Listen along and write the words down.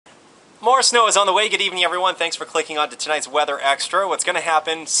More snow is on the way. Good evening, everyone. Thanks for clicking on to tonight's Weather Extra. What's going to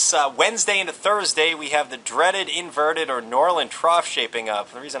happen Wednesday into Thursday, we have the dreaded inverted or Norland trough shaping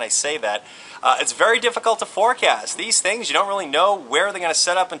up. The reason I say that, it's very difficult to forecast. These things, you don't really know where they're going to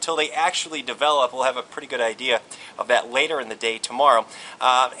set up until they actually develop. We'll have a pretty good idea of that later in the day tomorrow.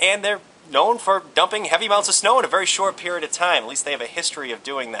 And they're known for dumping heavy amounts of snow in a very short period of time. At least they have a history of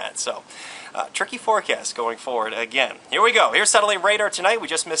doing that. So, tricky forecast going forward again. Here we go. Here's satellite radar tonight. We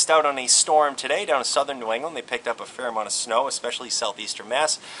just missed out on a storm today down in southern New England. They picked up a fair amount of snow, especially southeastern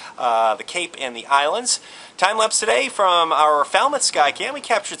Mass, the Cape and the Islands. Time lapse today from our Falmouth Skycam. We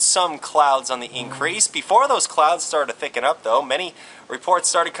captured some clouds on the increase. Before those clouds started to thicken up, though, many reports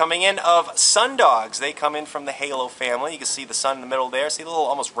started coming in of sundogs. They come in from the halo family. You can see the sun in the middle there. See the little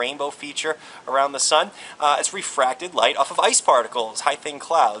almost rainbow feature around the sun? It's refracted light off of ice particles, high thin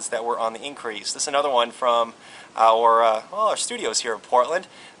clouds that were on the increase. This is another one from our studios here in Portland.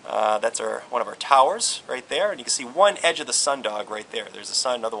 That's one of our towers right there, and you can see one edge of the sundog right there. There's the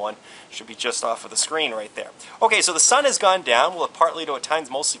sun, another one should be just off of the screen right there. Okay, so the sun has gone down. We'll have partly to at times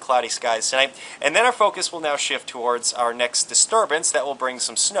mostly cloudy skies tonight, and then our focus will now shift towards our next disturbance that will bring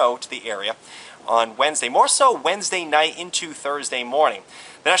some snow to the area on Wednesday. More so Wednesday night into Thursday morning.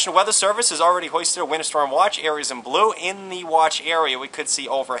 The National Weather Service has already hoisted a winter storm watch, areas in blue. In the watch area, we could see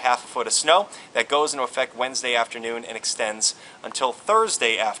over half a foot of snow. That goes into effect Wednesday afternoon and extends until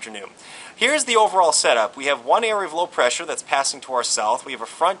Thursday afternoon. Here's the overall setup. We have one area of low pressure that's passing to our south. We have a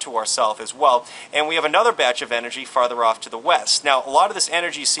front to our south as well. And we have another batch of energy farther off to the west. Now, a lot of this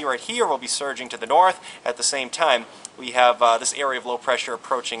energy you see right here will be surging to the north. At the same time, we have this area of low pressure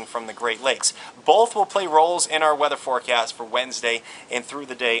approaching from the Great Lakes. Both will play roles in our weather forecast for Wednesday and through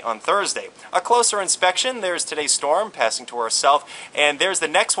the day on Thursday. A closer inspection, there's today's storm passing to our south, and there's the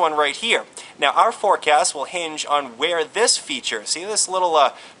next one right here. Now, our forecast will hinge on where this feature, see this little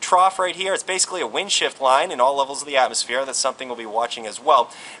trough right here? It's basically a wind shift line in all levels of the atmosphere. That's something we'll be watching as well.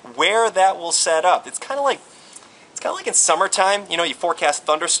 Where that will set up, it's kind of like in summertime. You know, you forecast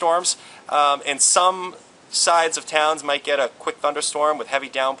thunderstorms, and some sides of towns might get a quick thunderstorm with heavy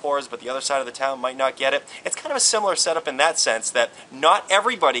downpours, but the other side of the town might not get it. It's kind of a similar setup in that sense, that not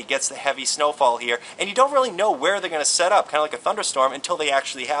everybody gets the heavy snowfall here, and you don't really know where they're going to set up, kind of like a thunderstorm, until they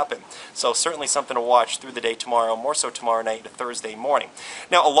actually happen. So certainly something to watch through the day tomorrow, more so tomorrow night to Thursday morning.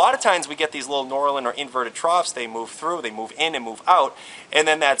 Now, a lot of times we get these little Norland or inverted troughs. They move through, they move in and move out, and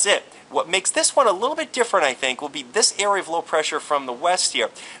then that's it. What makes this one a little bit different, I think, will be this area of low pressure from the west here.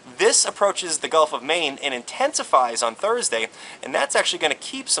 This approaches the Gulf of Maine and intensifies on Thursday, and that's actually going to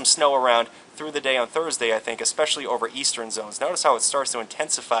keep some snow around through the day on Thursday, I think, especially over eastern zones. Notice how it starts to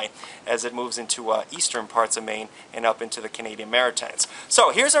intensify as it moves into eastern parts of Maine and up into the Canadian Maritimes.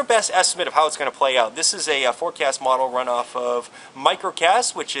 So here's our best estimate of how it's going to play out. This is a forecast model run off of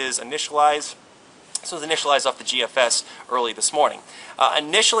Microcast, which is initialized. So it was initialized off the GFS early this morning.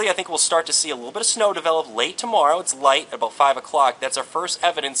 Initially, I think we'll start to see a little bit of snow develop late tomorrow. It's light, at about 5 o'clock. That's our first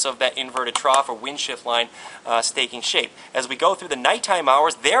evidence of that inverted trough or wind shift line taking shape. As we go through the nighttime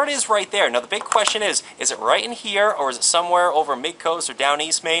hours, there it is right there. Now, the big question is it right in here, or is it somewhere over mid-coast or down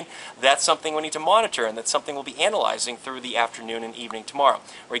East Maine? That's something we need to monitor, and that's something we'll be analyzing through the afternoon and evening tomorrow.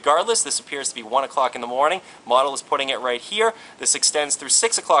 Regardless, this appears to be 1 o'clock in the morning. Model is putting it right here. This extends through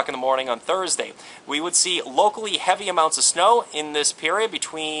 6 o'clock in the morning on Thursday. We would see locally heavy amounts of snow in this period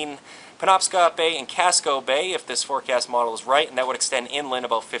between Penobscot Bay and Casco Bay, if this forecast model is right, and that would extend inland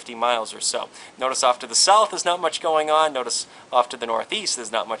about 50 miles or so. Notice off to the south there's not much going on. Notice off to the northeast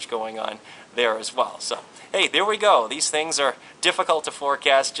there's not much going on there as well. So, hey, there we go. These things are difficult to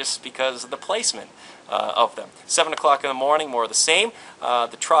forecast just because of the placement of them. 7 o'clock in the morning, more of the same.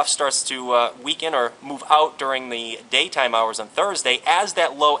 The trough starts to weaken or move out during the daytime hours on Thursday as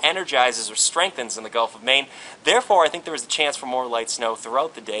that low energizes or strengthens in the Gulf of Maine. Therefore, I think there is a chance for more light snow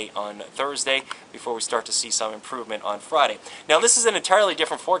throughout the day on Thursday before we start to see some improvement on Friday. Now, this is an entirely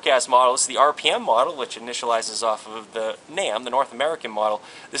different forecast model. This is the RPM model, which initializes off of the NAM, the North American model.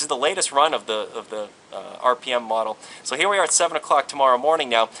 This is the latest run of the RPM model. So here we are at 7 o'clock tomorrow morning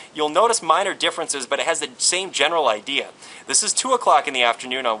now. You'll notice minor differences, but it has the same general idea. This is 2 o'clock in the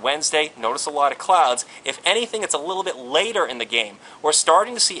afternoon on Wednesday. Notice a lot of clouds. If anything, it's a little bit later in the game. We're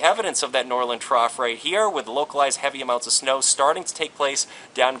starting to see evidence of that Norland trough right here with localized heavy amounts of snow starting to take place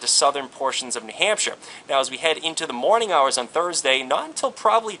down into southern portions of New Hampshire. Now, as we head into the morning hours on Thursday, not until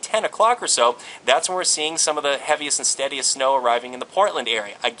probably 10 o'clock or so, that's when we're seeing some of the heaviest and steadiest snow arriving in the Portland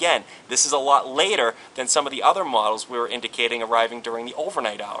area. Again, this is a lot later than some of the other models we were indicating arriving during the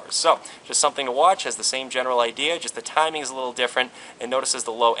overnight hours. So, just something to watch. watch has the same general idea, just the timing is a little different. And notice as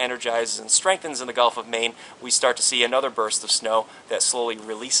the low energizes and strengthens in the Gulf of Maine, we start to see another burst of snow that slowly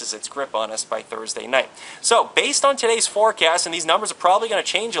releases its grip on us by Thursday night. So based on today's forecast, and these numbers are probably going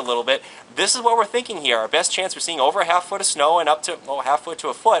to change a little bit, this is what we're thinking here. Our best chance we're seeing over a half foot of snow and up to half foot to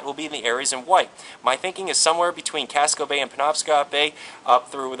a foot will be in the areas in white. My thinking is somewhere between Casco Bay and Penobscot Bay,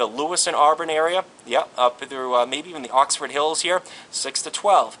 up through the Lewis and Auburn area, up through maybe even the Oxford Hills here, 6 to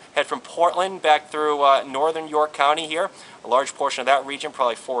 12. Head from Portland back through northern York County here, a large portion of that region,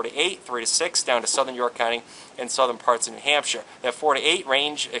 probably 4 to 8, 3 to 6, down to southern York County and southern parts of New Hampshire. That 4 to 8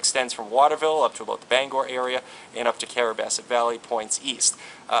 range extends from Waterville up to about the Bangor area and up to Carrabassett Valley, points east.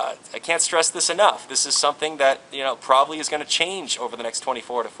 I can't stress this enough. This is something that probably is going to change over the next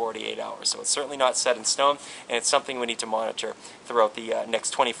 24 to 48 hours. So it's certainly not set in stone, and it's something we need to monitor throughout the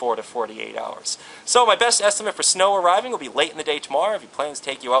next 24 to 48 hours. So my best estimate for snow arriving will be late in the day tomorrow. If you plan to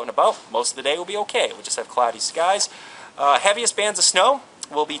take you out and about, most of the day will be okay. We'll just have cloudy skies. Heaviest bands of snow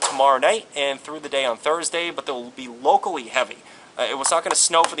will be tomorrow night and through the day on Thursday, but they will be locally heavy. It was not going to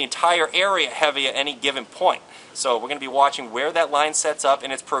snow for the entire area heavy at any given point. So we're going to be watching where that line sets up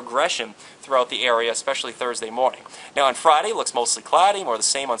and its progression throughout the area, especially Thursday morning. Now on Friday, looks mostly cloudy, more the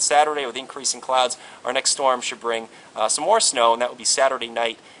same on Saturday with increasing clouds. Our next storm should bring some more snow, and that will be Saturday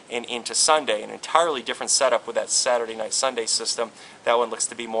night and into Sunday. An entirely different setup with that Saturday night Sunday system. That one looks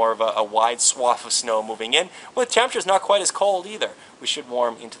to be more of a wide swath of snow moving in, with temperatures not quite as cold either. We should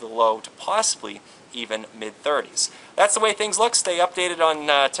warm into the low to possibly even mid-30s. That's the way things look. Stay updated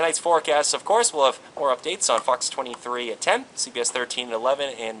on tonight's forecast. Of course, we'll have more updates on Fox 23 at 10, CBS 13 at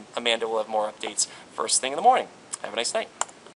 11, and Amanda will have more updates first thing in the morning. Have a nice night.